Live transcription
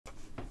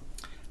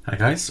Hi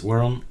guys,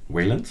 we're on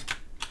Wayland,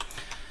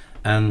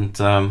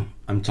 and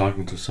I'm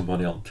talking to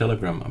somebody on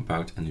Telegram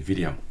about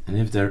Nvidia. And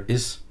if there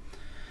is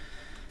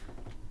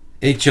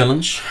a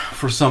challenge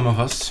for some of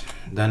us,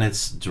 then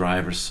it's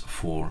drivers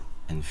for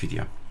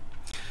Nvidia.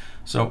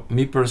 So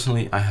me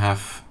personally, I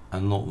have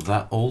a not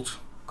that old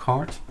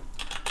card.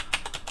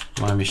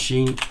 My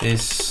machine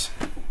is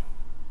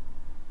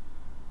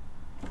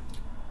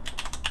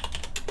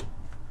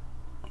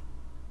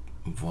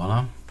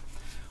voila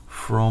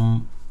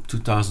from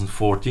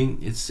 2014.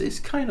 It's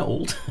kind of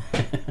old.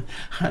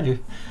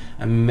 I'm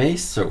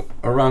amazed. So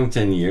around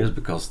 10 years,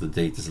 because the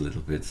date is a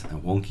little bit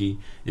wonky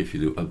if you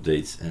do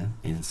updates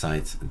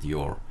inside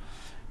your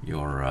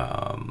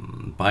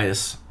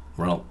BIOS.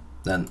 Well,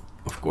 then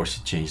of course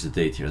you change the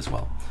date here as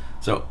well.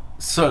 So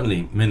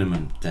certainly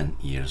minimum 10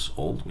 years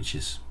old, which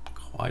is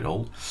quite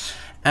old.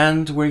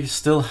 And we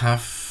still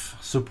have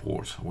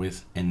support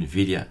with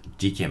Nvidia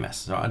DKMS.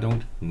 So I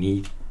don't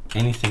need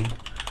anything,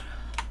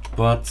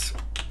 but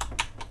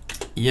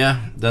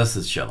yeah, that's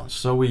the challenge.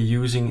 So we're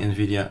using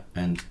Nvidia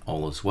and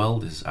all as well.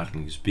 This is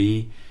ArcoLinux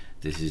B.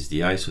 This is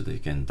the ISO that you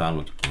can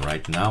download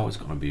right now. It's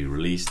going to be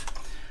released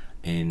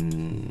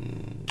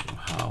in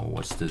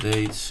what's the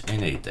date?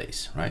 In 8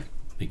 days, right?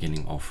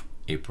 Beginning of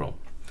April.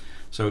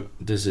 So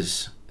this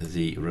is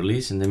the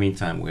release. In the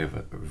meantime, we have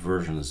a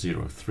version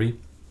 03,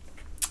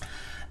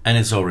 and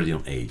it's already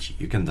on AG.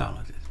 You can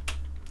download it.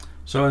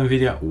 So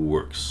Nvidia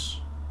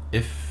works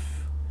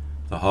if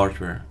the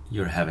hardware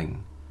you're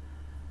having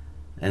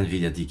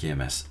Nvidia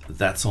DKMS,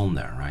 that's on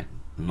there, right?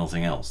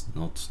 Nothing else,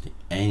 not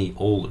any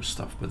older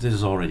stuff, but this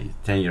is already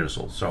 10 years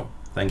old, so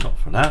thank God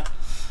for that.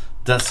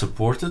 That's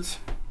supported.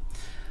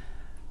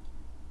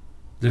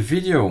 The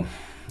video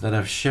that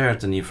I've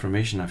shared and the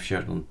information I've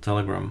shared on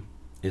Telegram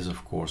is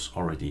of course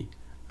already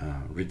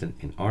written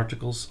in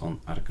articles on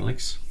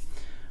ArcoLinux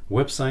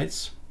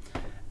websites.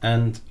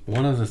 And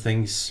one of the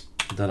things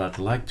that I'd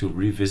like to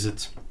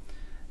revisit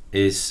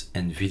is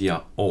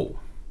Nvidia-all.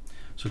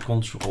 So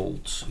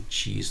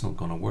Ctrl-G is not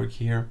going to work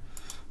here.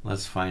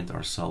 Let's find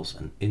ourselves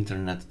an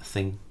internet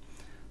thing.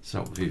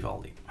 So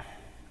Vivaldi.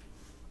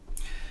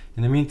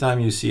 In the meantime,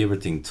 you see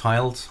everything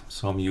tiled.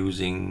 So I'm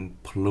using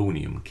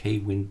Polonium,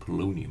 Kwin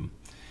Polonium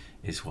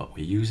is what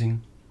we're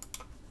using.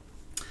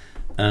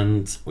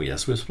 And we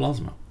have Swiss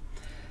Plasma.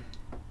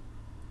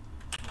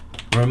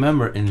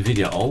 Remember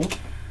Nvidia-all.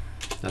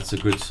 That's a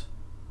good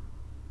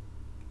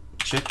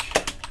check.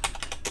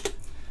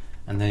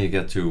 And then you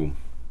get to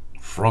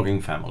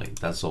frogging family.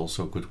 That's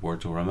also a good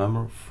word to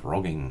remember,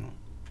 frogging.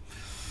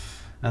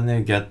 And then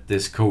you get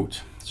this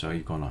code. So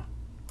you're gonna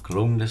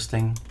clone this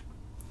thing,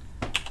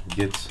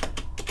 git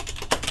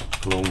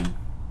clone,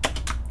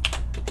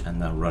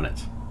 and then run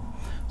it.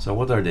 So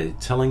what are they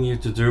telling you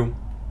to do?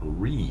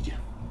 Read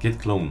git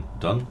clone,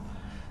 done.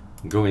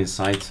 Go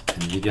inside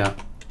Nvidia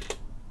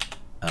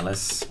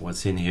ls,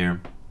 what's in here?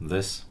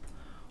 This.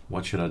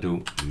 What should I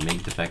do?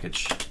 Make the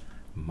package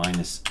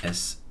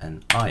 -s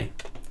and I.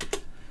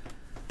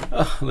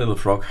 Little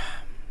frog.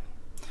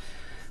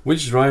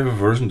 Which driver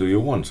version do you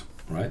want?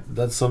 Right?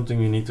 That's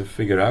something you need to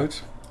figure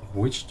out.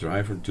 Which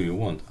driver do you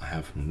want? I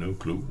have no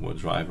clue what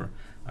driver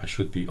I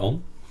should be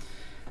on.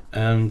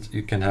 And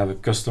you can have a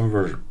custom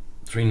version,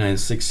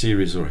 396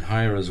 series or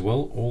higher as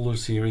well, older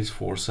series,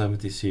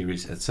 470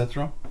 series,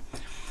 etc.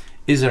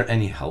 Is there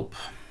any help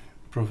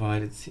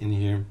provided in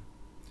here?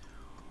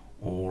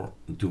 Or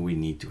do we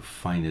need to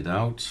find it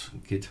out?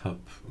 GitHub,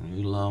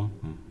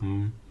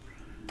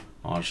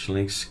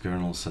 ArcoLinux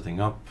kernel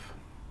setting up,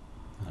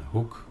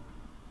 hook,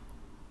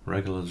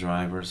 regular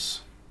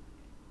drivers.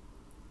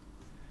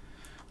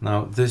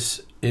 Now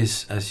this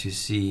is, as you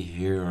see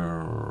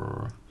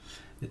here,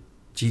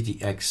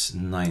 GTX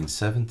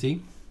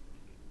 970.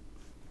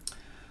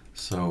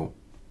 So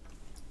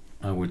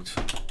I would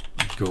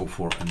go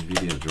for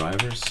Nvidia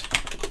drivers,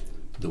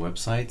 the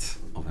website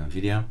of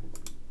Nvidia,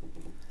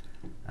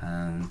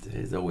 and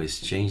it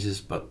always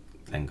changes, but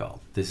thank God,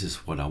 this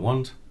is what I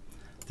want.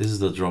 This is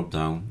the drop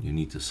down. You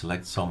need to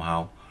select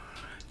somehow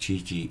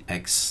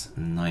GTX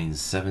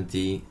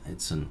 970.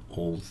 It's an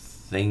old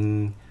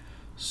thing,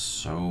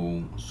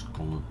 so it's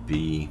gonna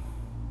be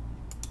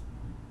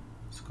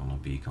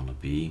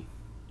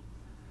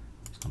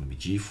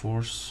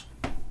GeForce.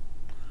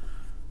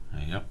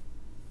 Yep,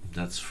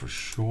 that's for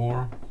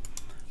sure.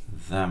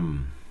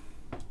 Them.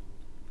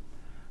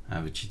 I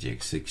have a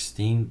GTX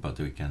 16, but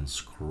we can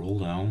scroll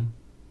down.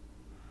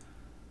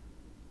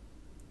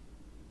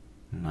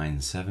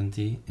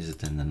 970, is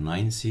it in the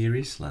 9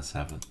 series? Let's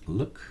have a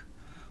look.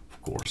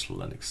 Of course,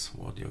 Linux.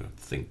 What do you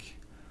think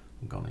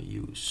I'm gonna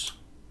use?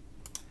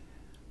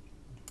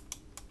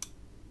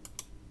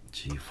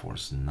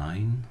 GeForce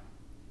 9,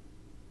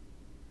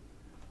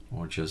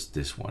 or just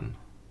this one?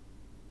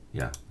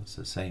 Yeah, that's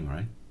the same,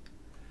 right?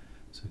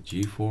 So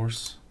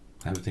GeForce,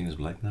 everything is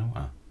black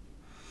now.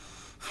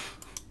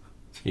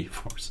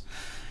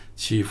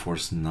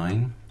 GeForce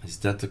 9, is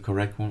that the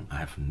correct one? I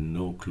have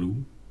no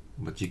clue.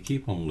 But you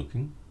keep on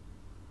looking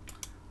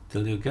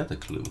till you get a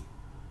clue.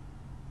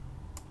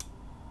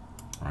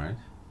 Right?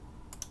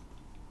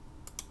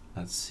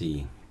 Let's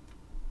see.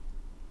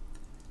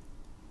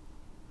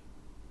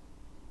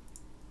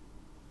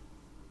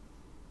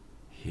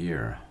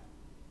 here.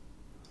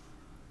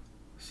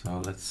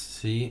 So let's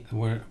see,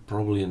 we're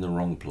probably in the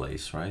wrong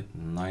place, right?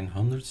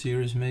 900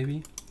 series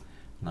maybe?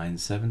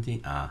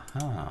 970,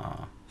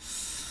 aha.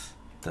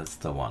 That's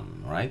the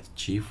one, right?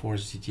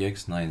 GeForce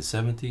GTX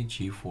 970,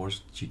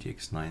 GeForce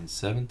GTX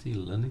 970,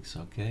 Linux,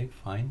 okay,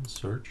 fine,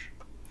 search.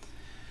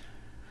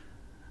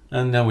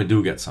 And then we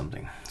do get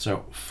something.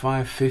 So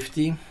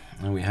 550,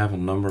 and we have a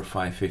number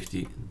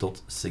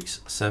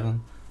 550.67.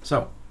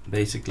 So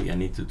basically I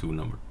need to do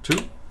number 2.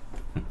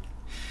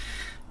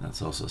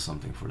 That's also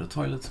something for the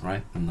toilet,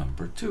 right?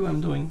 Number 2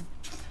 I'm doing.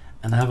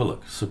 And have a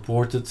look,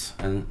 supported,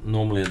 and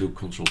normally I do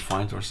Control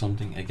Find or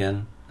something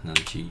again, and then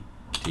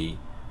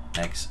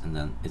GTX, and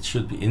then it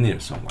should be in here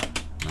somewhere,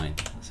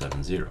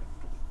 970.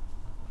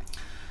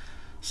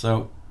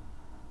 So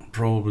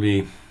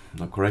probably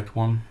the correct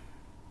one.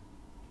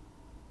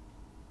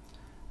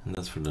 And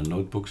that's for the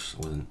notebooks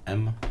with an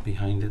M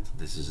behind it.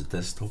 This is a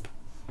desktop.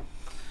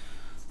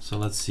 So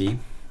let's see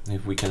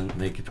if we can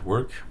make it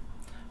work.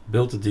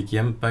 Build the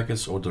DKM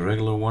package or the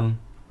regular one.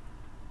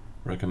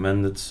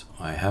 Recommended.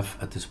 I have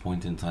at this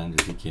point in time the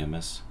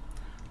DKMS.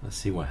 Let's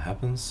see what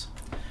happens.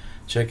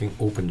 Checking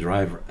open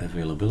driver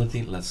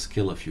availability. Let's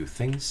kill a few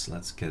things.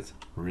 Let's get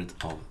rid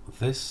of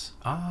this.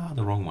 Ah,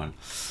 the wrong one.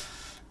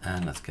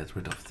 And let's get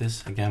rid of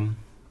this again.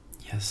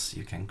 Yes,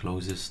 you can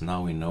close this.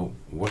 Now we know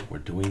what we're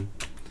doing.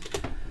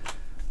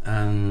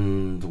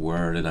 And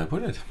where did I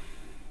put it?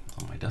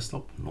 On my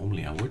desktop.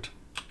 Normally I would,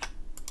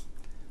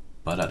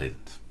 but I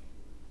didn't.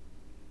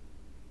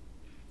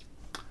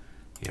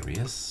 Here he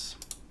is.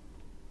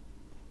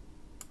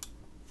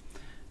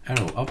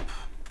 Arrow up.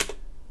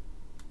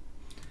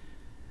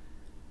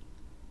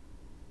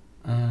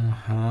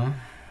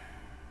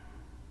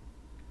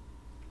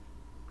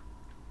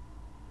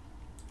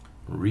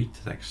 Read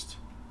text.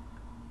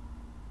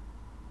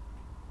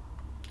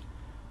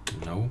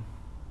 No.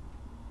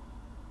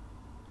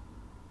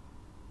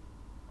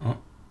 Oh,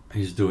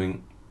 he's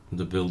doing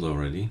the build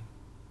already.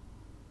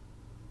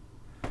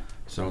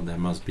 So there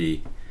must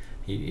be,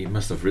 he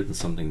must have written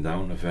something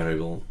down, a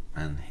variable,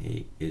 and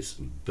he is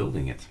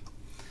building it.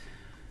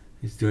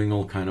 He's doing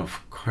all kind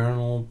of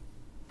kernel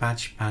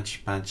patch,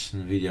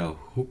 Nvidia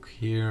hook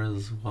here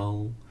as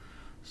well.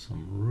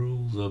 Some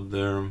rules up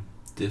there,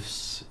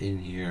 diffs in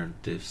here,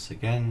 diffs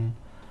again,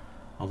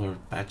 other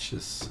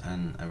patches,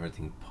 and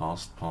everything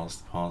passed.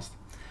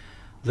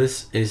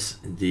 This is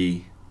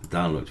the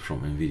download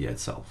from Nvidia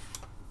itself.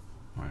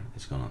 Right,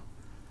 it's gonna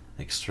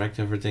extract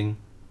everything.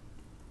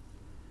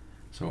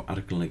 So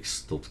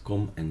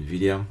ArcoLinux.com,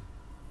 Nvidia.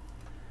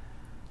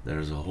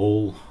 There's a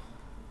whole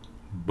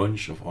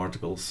bunch of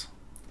articles,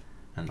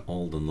 and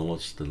all the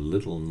knowledge, the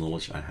little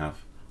knowledge I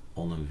have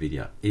on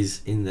Nvidia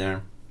is in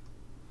there.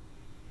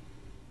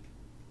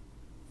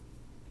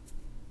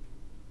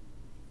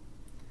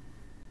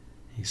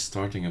 He's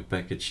starting a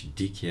package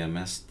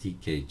DKMS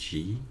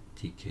TKG.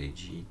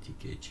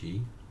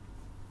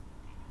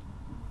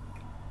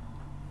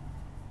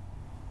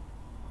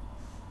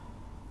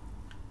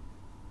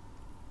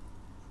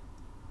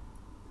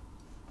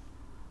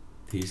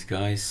 These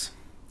guys,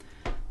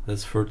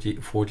 that's 40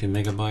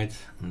 megabyte,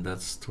 and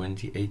that's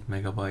 28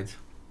 megabyte.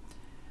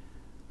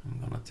 I'm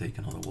gonna take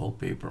another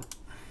wallpaper.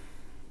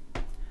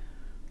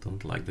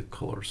 Don't like the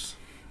colors.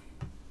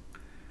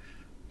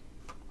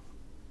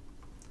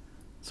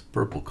 It's a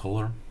purple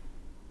color.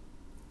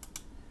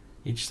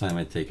 Each time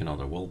I take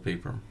another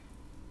wallpaper,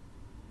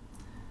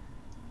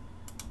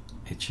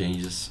 it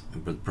changes,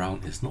 but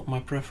brown is not my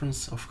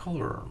preference of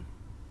color.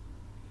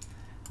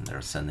 And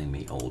they're sending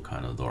me all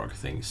kind of dark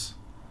things.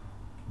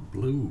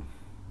 Blue,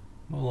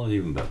 well, not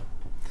even better.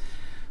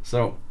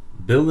 So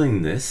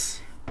building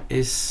this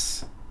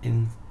is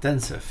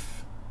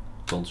intensive.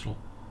 Control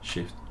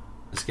Shift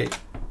Escape.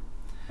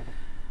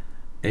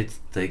 It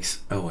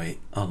takes away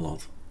a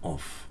lot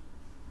of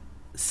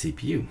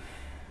CPU.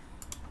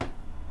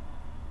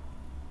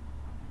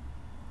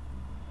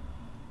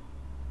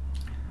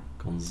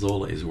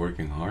 Console is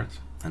working hard,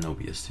 and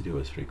OBS Studio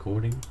is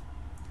recording.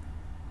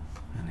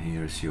 And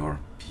here's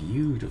your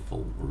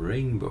beautiful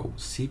rainbow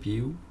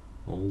CPU,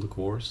 all the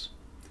cores.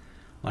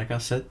 Like I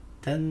said,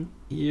 10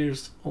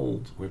 years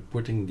old. We're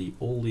putting the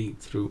oldie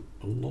through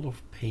a lot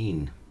of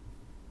pain,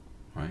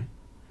 right?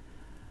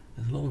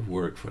 There's a lot of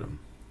work for them.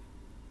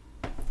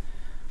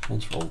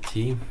 Control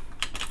T.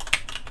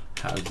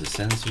 How's the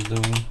sensor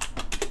doing?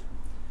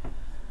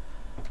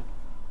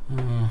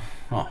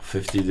 Oh,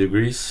 50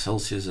 degrees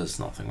Celsius, that's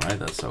nothing, right?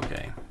 That's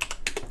okay.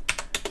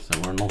 So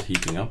we're not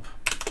heating up.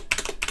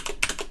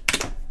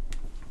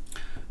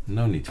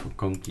 No need for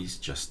conkeys,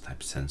 just type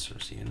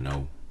sensors, you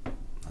know.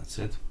 That's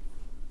it.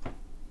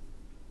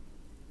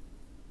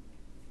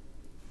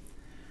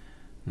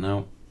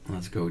 Now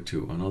let's go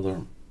to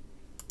another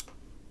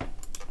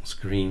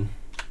screen.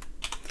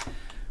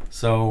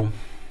 So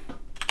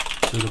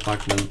sudo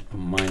pacman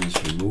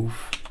 -remove.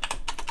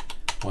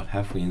 What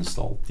have we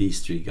installed?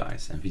 These three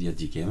guys: Nvidia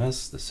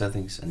DKMS, the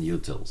settings, and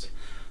utils.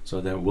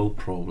 So they will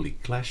probably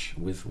clash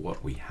with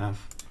what we have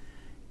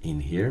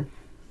in here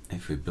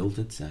if we build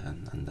it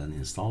and then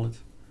install it.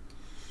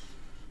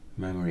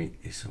 Memory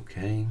is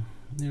okay.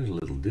 There's a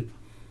little dip.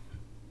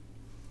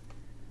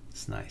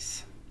 It's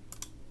nice.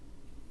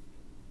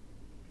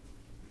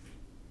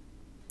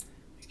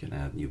 You can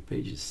add new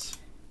pages.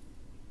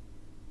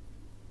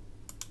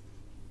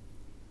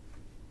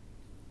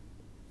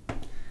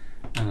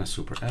 And a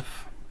super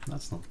F.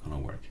 That's not gonna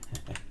work.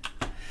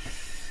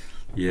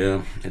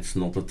 Yeah, it's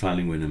not a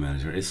tiling window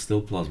manager. It's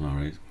still Plasma,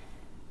 right?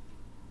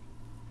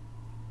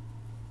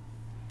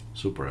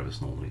 Super F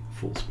is normally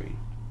full screen.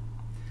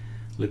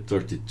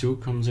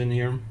 Lib32 comes in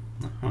here.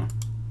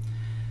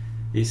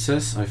 He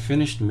says, I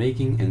finished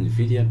making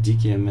Nvidia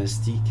DKMS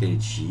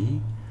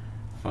DKG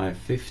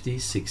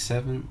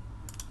 55067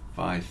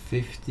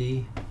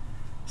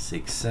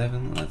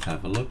 55067. Let's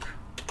have a look.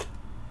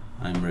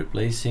 I'm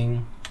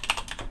replacing,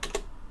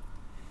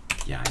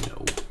 yeah, I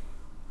know,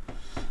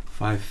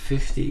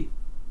 550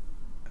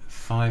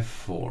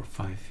 54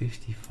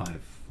 550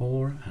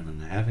 54, and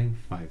I'm having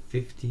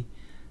 550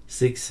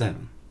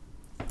 67.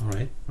 All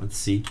right, let's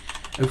see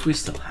if we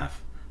still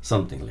have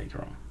something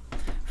later on.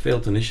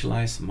 Failed to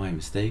initialize, my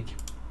mistake.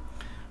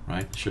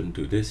 Right, shouldn't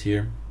do this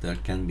here. There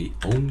can be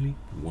only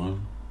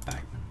one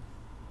pacman.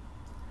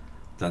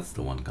 That's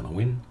the one gonna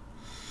win.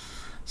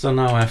 So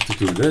now I have to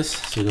do this,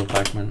 sudo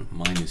pacman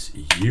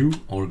 -u,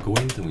 or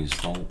going to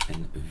install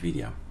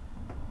Nvidia.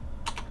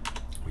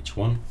 Which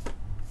one?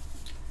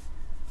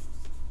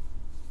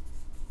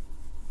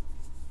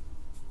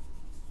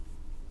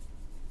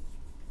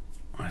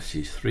 I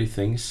see three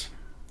things.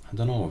 I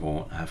don't know if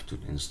I have to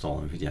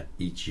install Nvidia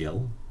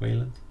EGL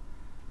Wayland.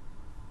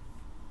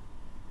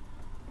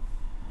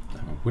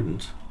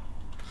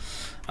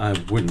 I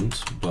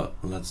wouldn't, but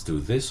let's do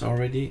this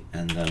already,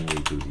 and then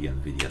we do the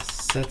Nvidia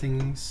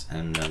settings,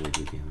 and then we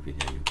do the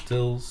Nvidia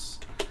utils,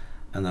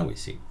 and then we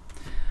see.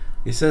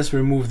 It says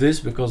remove this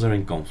because they're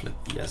in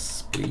conflict.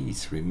 Yes,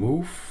 please.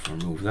 Remove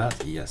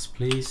that. Yes,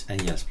 please,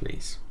 and yes,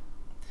 please.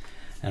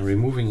 And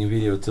removing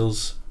Nvidia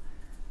utils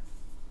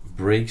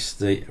breaks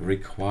the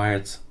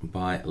required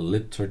by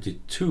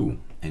lib32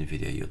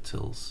 Nvidia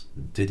utils.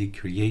 Did he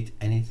create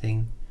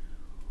anything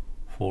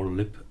for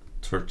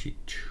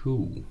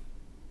lib32?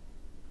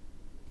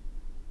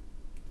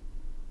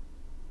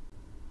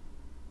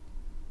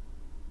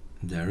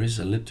 There is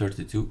a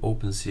lib32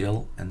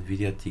 OpenCL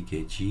Nvidia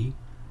TKG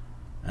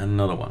and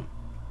another one.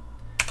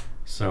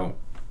 So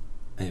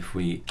if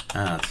we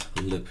add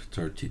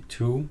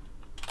lib32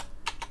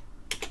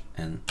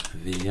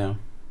 Nvidia,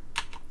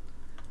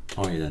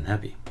 are you then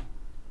happy?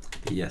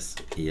 Yes,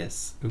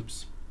 yes,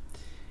 oops.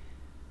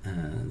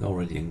 And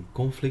already in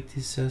conflict,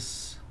 he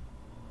says.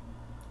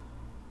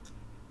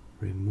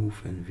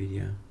 Remove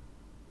Nvidia.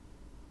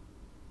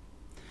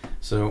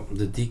 So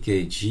the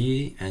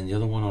DKG and the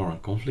other one are in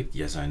conflict.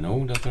 Yes, I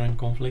know that they're in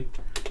conflict.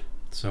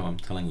 So I'm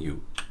telling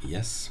you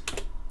yes,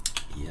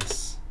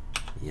 yes,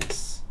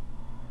 yes,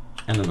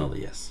 and another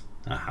yes.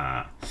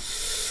 Aha.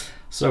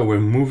 So we're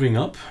moving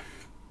up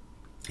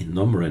in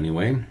number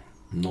anyway,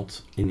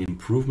 not in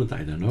improvement,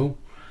 I don't know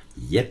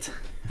yet.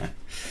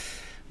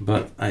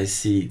 But I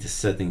see the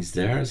settings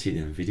there, I see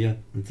the Nvidia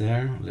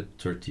there,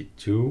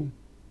 lib32,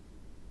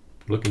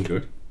 looking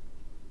good.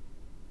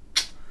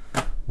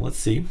 Let's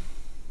see.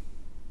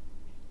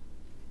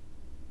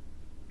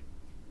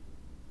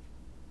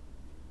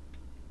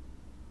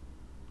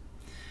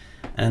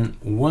 And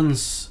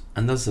once,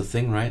 and that's the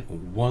thing, right?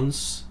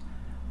 Once,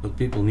 but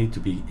people need to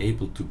be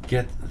able to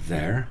get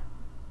there.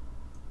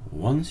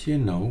 Once you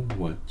know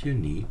what you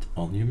need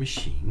on your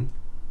machine,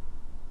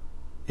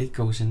 it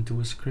goes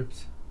into a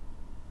script.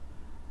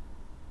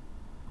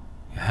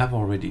 You have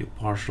already a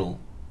partial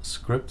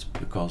script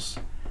because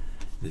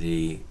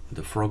the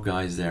frog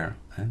guys there,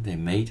 and they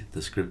made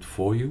the script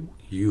for you.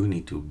 You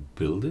need to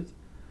build it,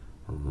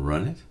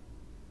 run it.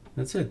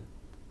 That's it.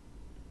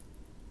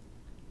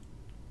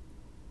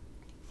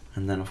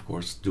 And then of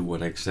course do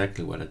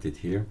exactly what I did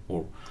here,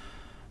 or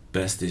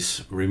best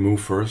is remove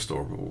first,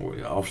 or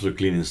after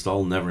clean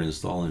install, never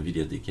install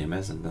Nvidia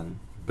DKMS and then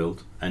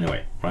build.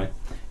 Anyway, right?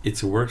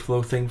 It's a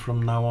workflow thing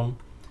from now on.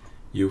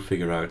 You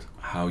figure out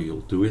how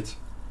you'll do it.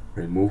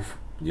 Remove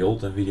the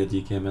old Nvidia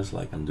DKMS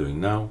like I'm doing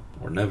now,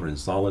 or never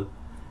install it,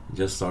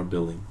 just start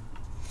building.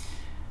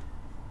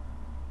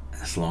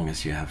 As long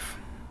as you have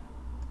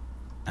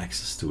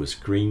access to a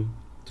screen,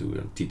 to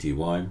a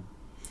TTY,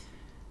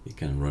 you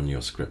can run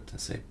your script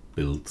and say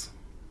build,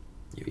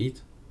 you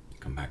eat, you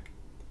come back,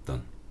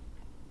 done.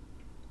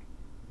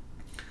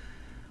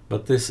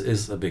 But this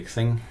is a big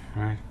thing,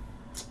 right?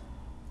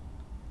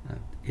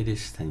 And it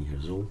is 10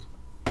 years old,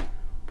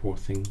 poor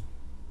thing.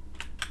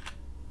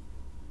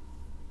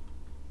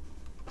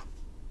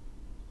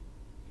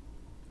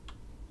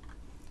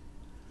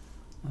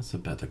 That's a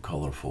better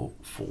colorful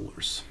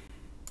folders.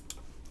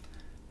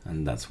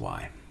 And that's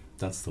why.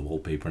 That's the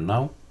wallpaper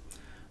now.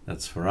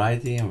 That's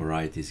Variety, and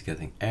Variety is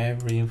getting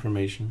every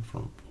information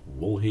from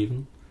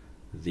Wallhaven.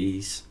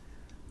 These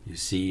you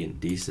see in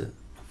these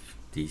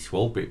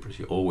wallpapers.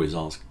 You always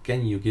ask,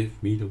 can you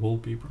give me the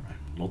wallpaper?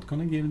 I'm not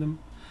gonna give them.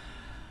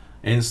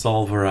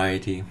 Install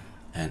Variety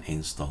and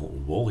install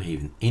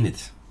Wallhaven in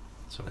it.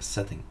 So a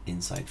setting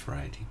inside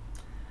Variety.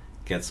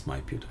 gets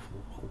my beautiful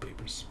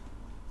wallpapers.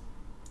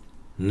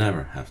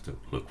 Never have to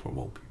look for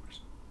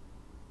wallpapers.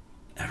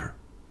 Ever.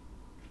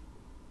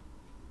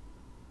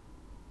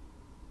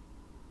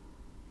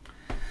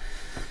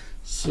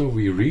 So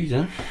we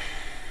read,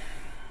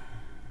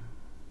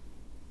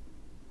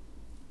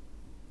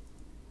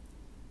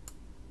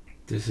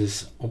 this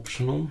is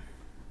optional.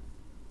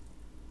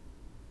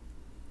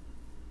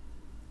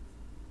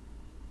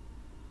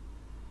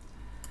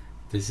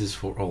 This is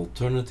for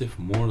alternative,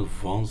 more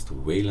advanced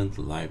Wayland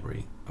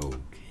library.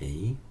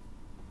 Okay.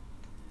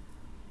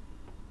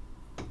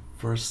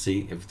 First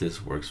see if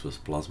this works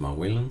with Plasma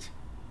Wayland.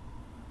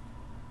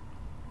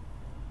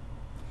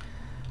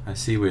 I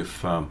see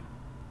we've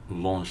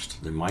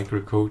launched the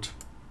microcode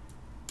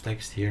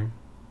text here.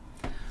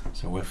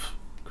 So we've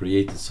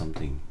created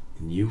something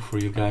new for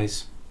you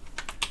guys.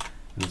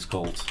 And it's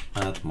called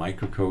Add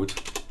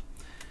Microcode.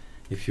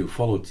 If you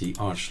follow the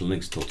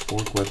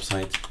ArcoLinux.org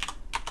website,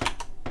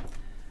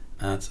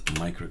 add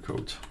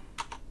microcode,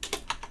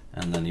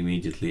 and then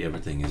immediately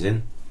everything is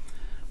in.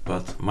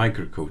 But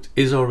microcode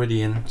is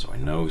already in, so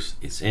it knows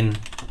it's in,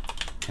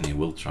 and it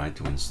will try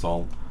to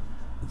install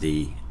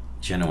the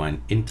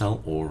genuine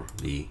Intel or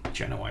the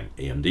genuine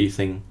AMD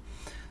thing.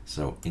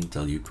 So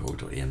Intel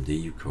ucode or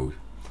AMD ucode.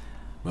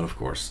 But of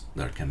course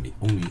there can be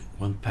only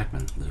one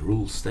Pacman. The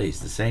rule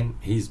stays the same.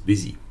 He's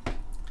busy.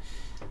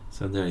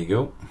 So there you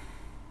go.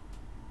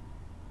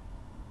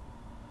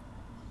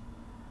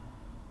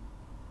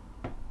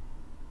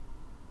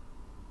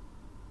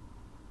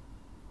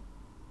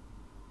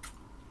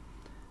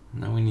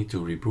 Now we need to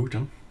reboot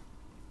them.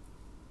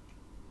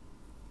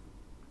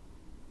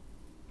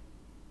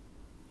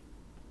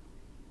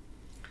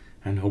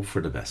 And hope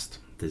for the best.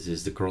 This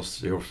is the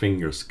cross your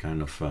fingers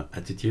kind of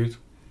attitude.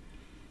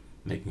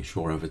 Making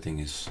sure everything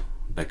is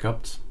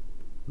backupped.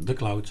 The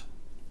cloud.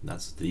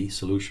 That's the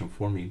solution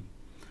for me.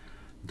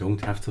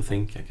 Don't have to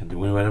think. I can do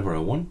whatever I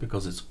want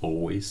because it's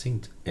always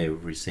synced.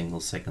 Every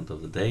single second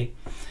of the day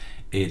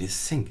it is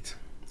synced.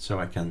 So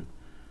I can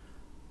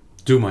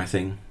do my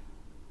thing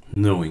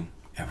knowing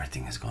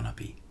everything is gonna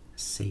be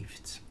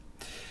saved.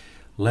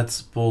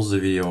 Let's pause the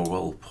video.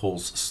 Well,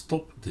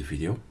 stop the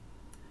video,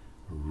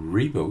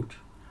 reboot,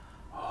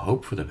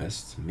 hope for the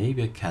best,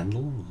 maybe a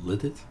candle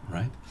lit it,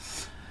 right?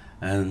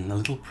 And a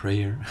little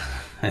prayer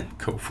and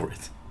go for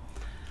it.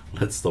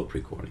 Let's stop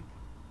recording.